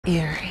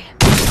Eerie.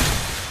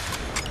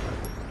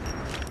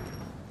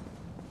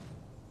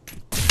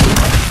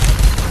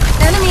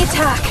 Enemy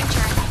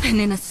attack! An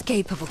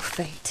inescapable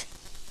fate.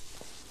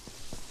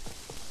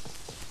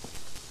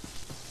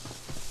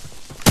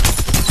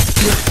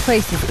 This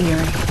place is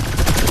eerie.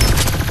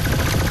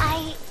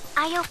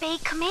 I obey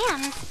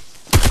commands.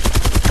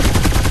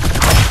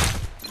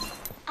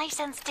 I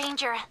sense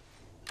danger.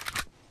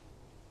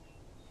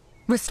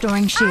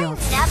 Restoring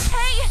shields.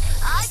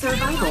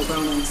 Survival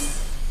bonus.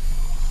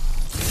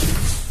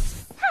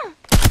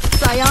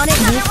 Psionic,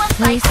 this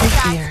place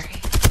is like eerie.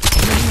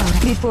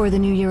 Before the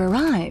new year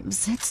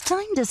arrives, it's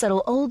time to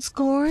settle old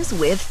scores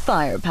with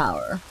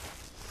firepower.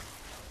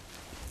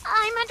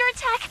 I'm under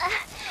attack.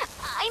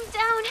 I'm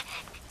down.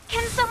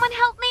 Can someone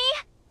help me?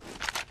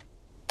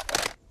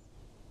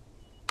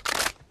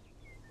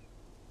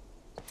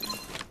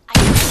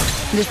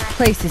 This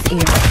place is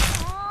eerie.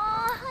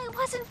 I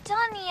wasn't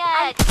done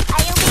yet.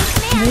 I obey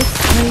commands. This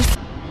place...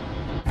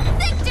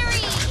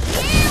 Victory!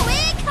 Here we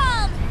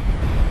come!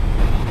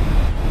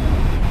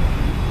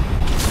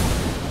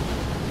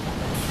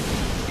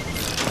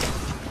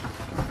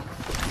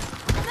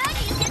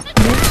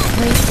 This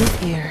place is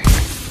eerie.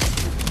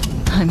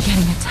 I'm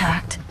getting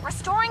attacked.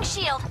 Restoring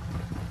shield.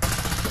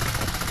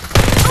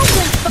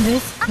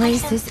 This I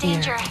place sense is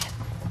danger. eerie.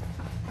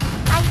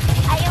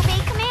 I obey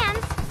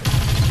commands.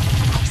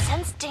 I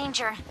sense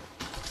danger.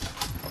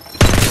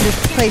 This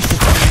place is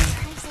eerie.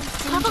 I sense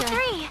danger. Level 3.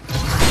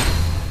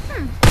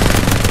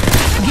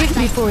 Get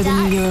before the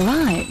new year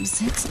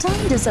arrives, it's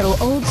time to settle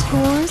old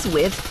scores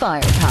with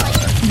firepower.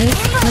 This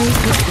place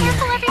is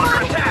Careful, eerie.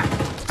 everyone.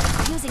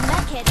 Using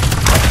medkit.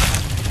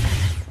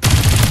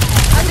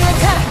 Under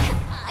attack!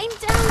 I'm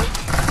down.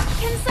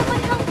 Can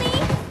someone help me?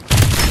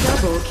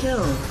 Double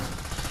kill.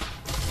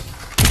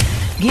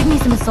 Give me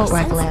some assault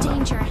rifle Sense ammo.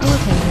 danger.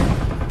 Elevator.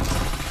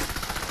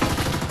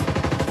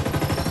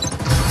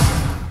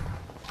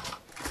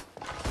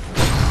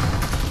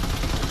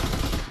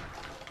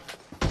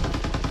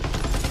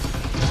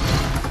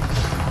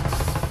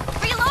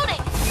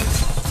 Reloading.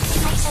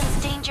 I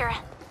sense danger.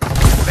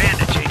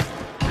 Bandaging.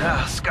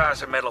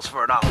 Scars are medals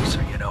for an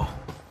officer, you know.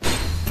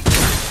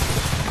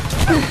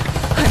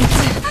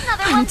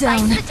 Another I'm one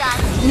down. bites the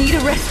dust. Need a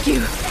rescue.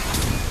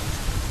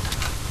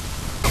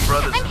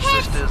 Brothers I'm and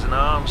hit. sisters in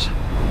arms,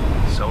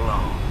 so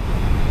long.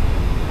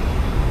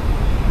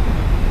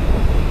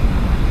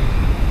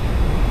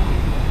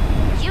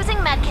 Using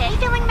medkit.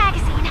 Refilling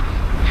magazine.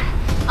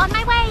 On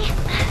my way.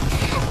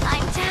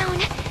 I'm down.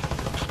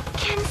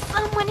 Can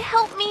someone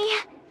help me?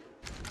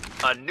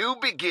 A new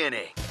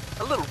beginning.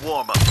 A little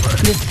warm-up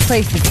first. This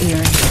place is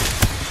eerie.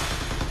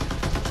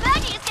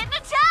 Maggie's getting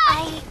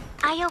attacked!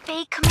 I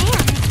obey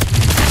commands.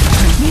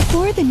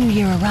 Before the new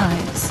year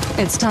arrives,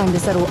 it's time to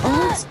settle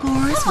old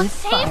scores Someone with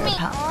save me!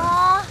 firepower.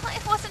 Aw,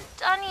 it wasn't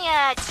done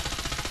yet.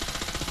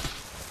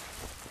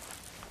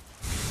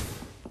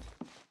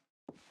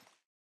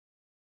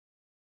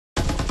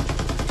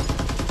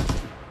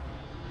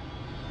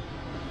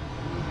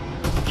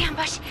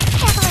 Ambush!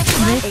 Careful,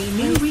 everyone! This A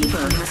new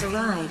Reaper has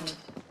arrived.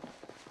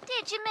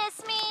 Did you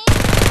miss me?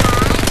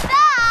 I'm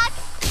back!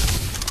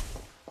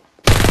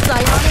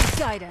 psionic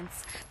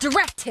guidance.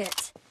 Direct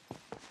hit.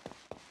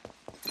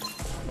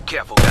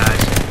 Careful, guys.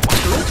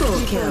 Triple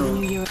The kill.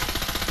 new year.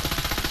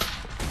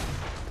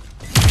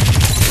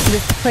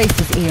 This place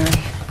is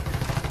eerie.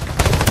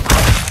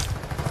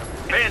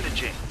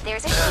 Bandaging.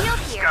 There's a shield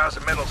here. Scars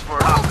are medals for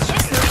an officer,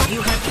 you know.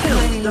 You have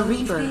killed the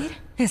Reaper.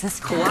 Is a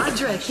squad.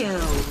 Quadra kill.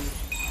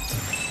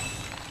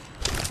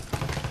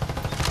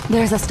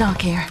 There's a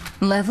stock here.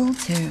 Level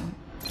 2.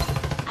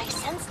 I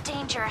sense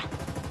danger.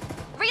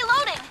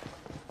 Reloading!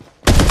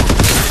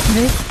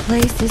 This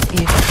place is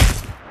eerie.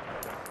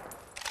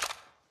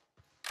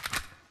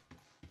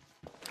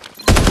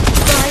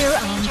 Fire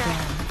on Danger.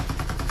 them.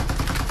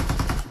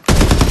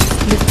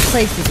 This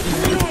place is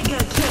eerie. Mega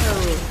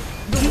kill.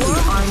 You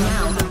are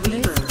now the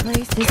Reaper. This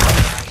place is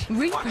eerie.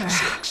 Reaper.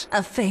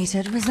 A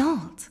fated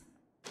result.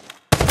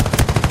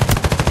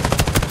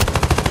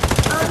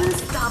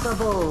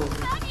 Unstoppable.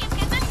 Maggie's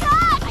getting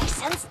attacked! I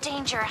sense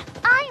danger.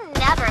 I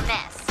never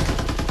miss.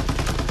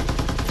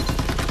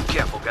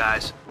 Careful,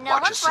 guys. No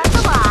Watch one's your left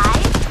six.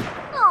 alive.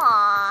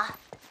 Aww.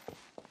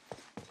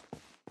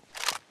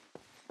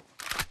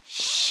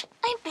 Shh!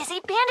 I'm busy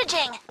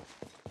bandaging.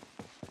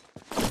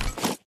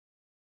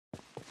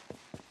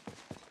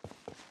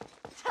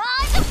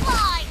 Time to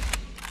fly!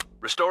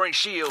 Restoring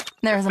shield.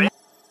 There's a...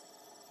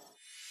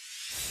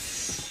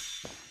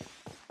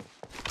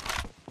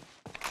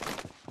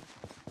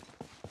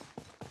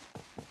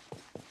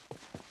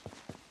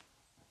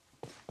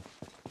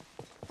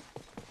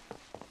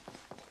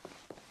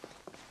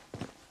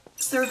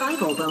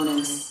 Survival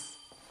bonus.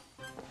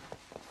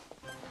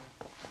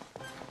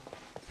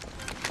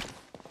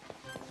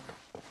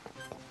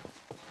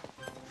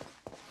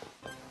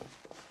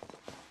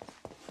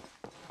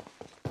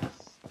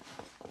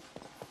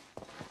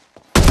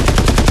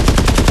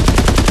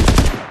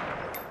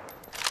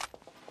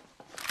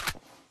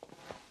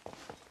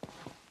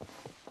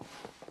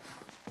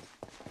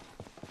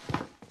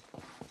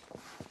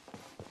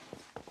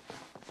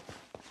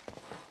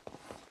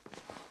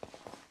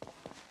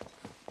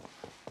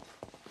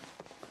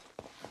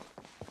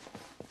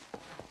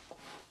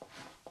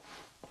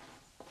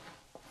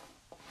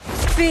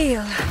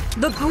 Feel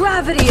the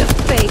gravity of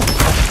fate.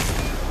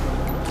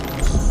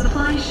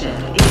 Supply ship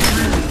en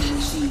route.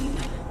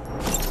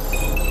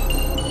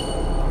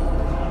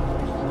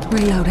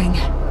 Reloading.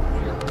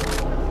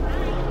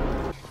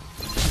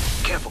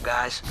 Careful,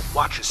 guys.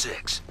 Watch your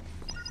six.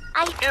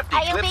 Empty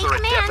I obey clips are a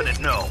command. definite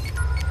no.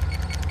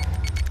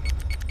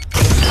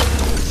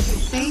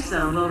 Safe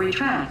zone will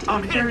retract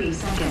in 30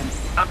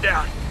 seconds. I'm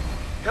down.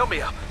 Help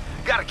me up.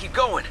 Gotta keep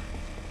going.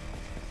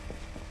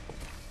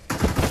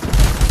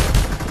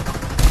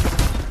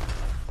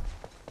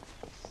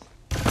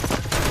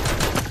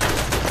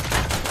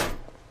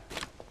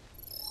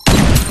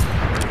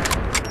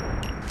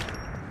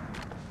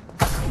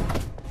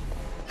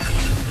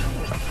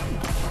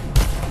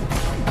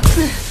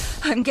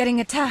 I'm getting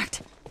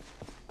attacked.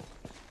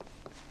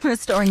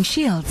 Restoring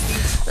shields.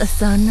 The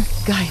sun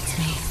guides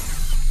me.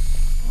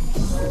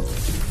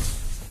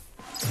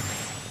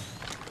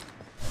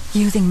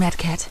 Using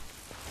medkit.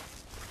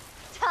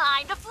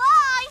 Time to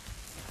fly!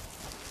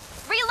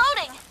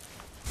 Reloading!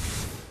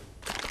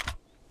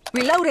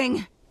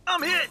 Reloading!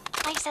 I'm hit.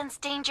 I sense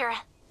danger.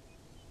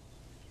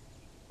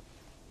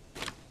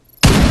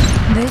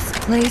 This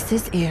place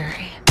is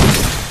eerie.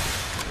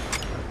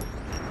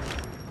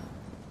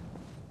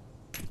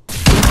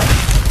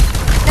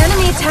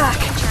 Enemy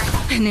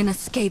attack! An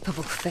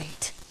inescapable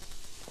fate.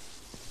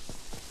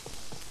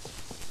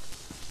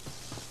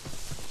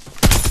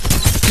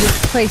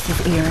 This place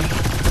is eerie.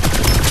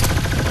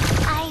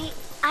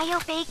 I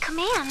obey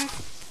commands.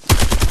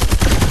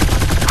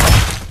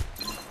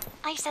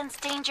 I sense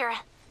danger.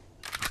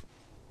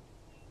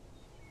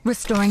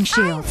 Restoring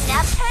shields.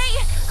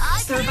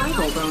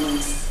 Survival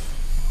bonus.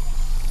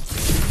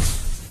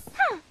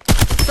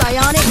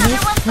 Psionic, Another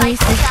this one place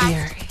bites is the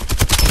eerie.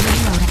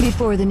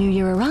 Before the new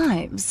year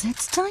arrives,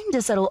 it's time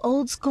to settle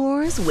old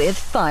scores with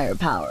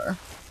firepower.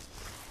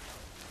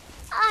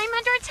 I'm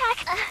under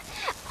attack.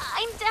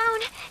 I'm down.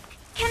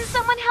 Can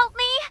someone help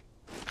me?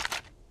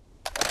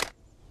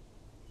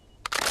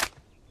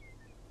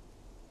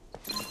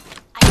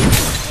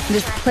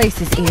 This place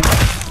is eerie.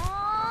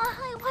 Oh,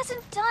 I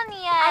wasn't done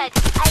yet.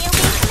 I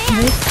obey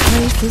command. This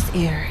place is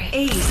eerie.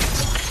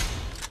 Ace.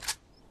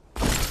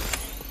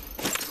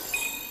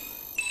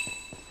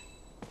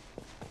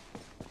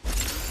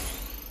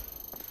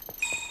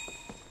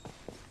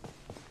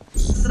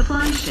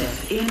 Supply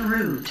ship en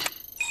route.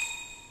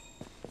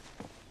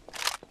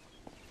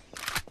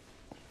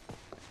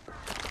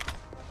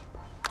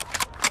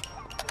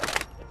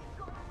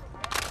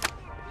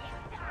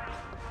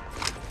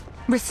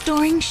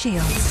 Restoring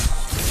shields.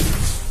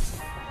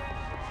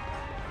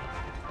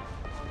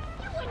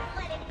 You wouldn't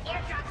let an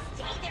airdrop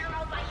stay there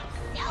all by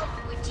itself,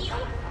 would you?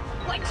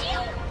 Would you?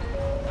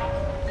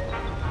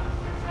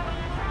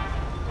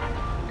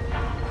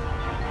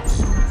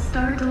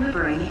 Start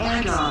delivering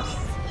airdrops.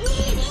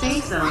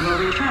 Safe zone will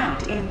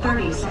retract in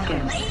 30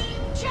 seconds.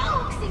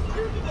 Jokes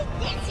included in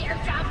this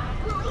airdrop.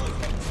 Please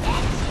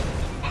attention.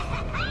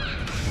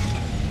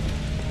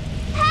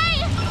 Hey,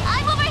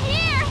 I'm over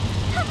here.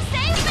 Come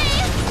save me.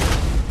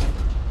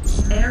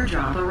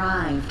 Airdrop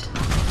arrived.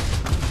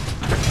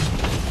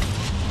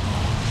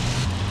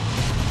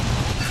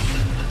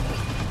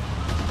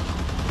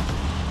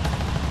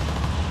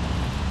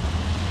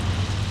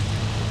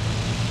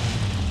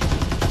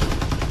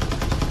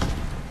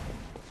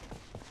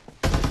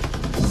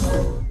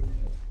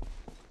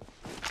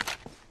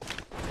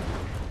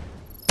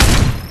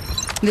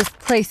 This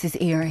place is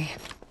eerie.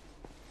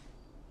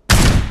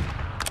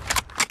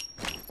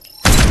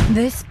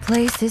 This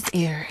place is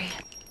eerie.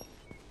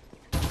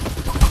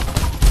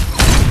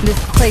 This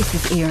place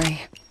is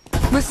eerie.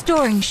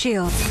 Restoring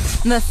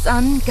shields. The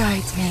sun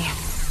guides me.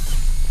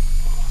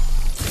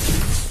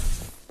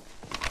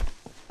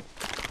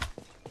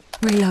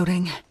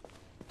 Reloading.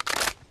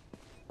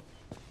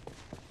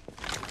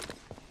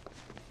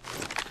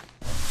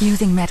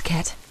 Using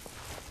medkit.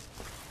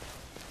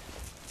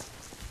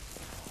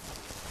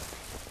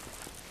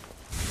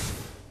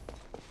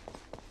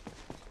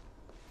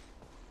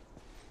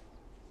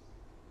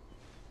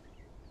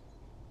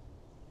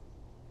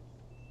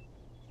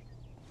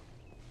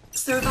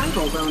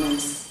 Survival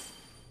bonus.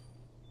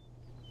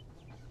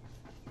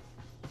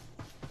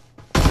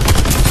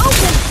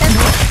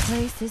 This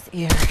place is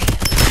eerie.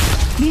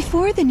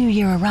 Before the new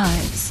year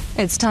arrives,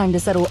 it's time to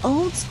settle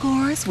old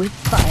scores with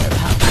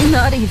firepower.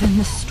 Not even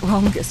the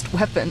strongest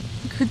weapon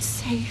could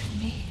save